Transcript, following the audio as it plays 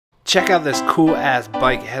check out this cool ass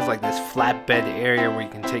bike. It has like this flatbed area where you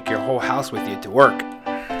can take your whole house with you to work.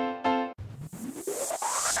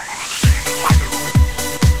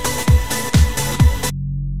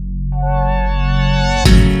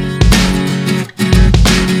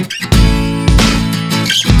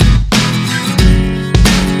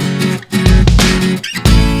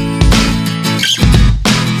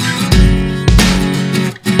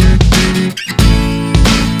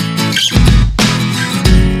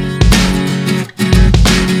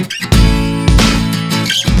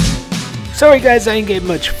 Sorry guys, I didn't get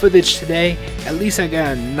much footage today. At least I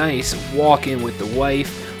got a nice walk-in with the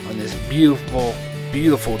wife on this beautiful,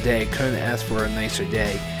 beautiful day. Couldn't ask for a nicer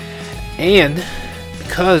day. And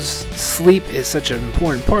because sleep is such an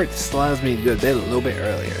important part, this allows me to go to bed a little bit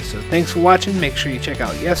earlier. So thanks for watching. Make sure you check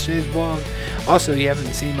out yesterday's vlog. Also, if you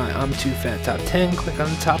haven't seen my I'm Too Fat Top 10, click on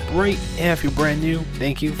the top right. And if you're brand new,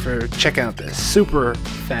 thank you for checking out this super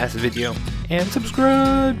fast video. And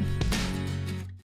subscribe!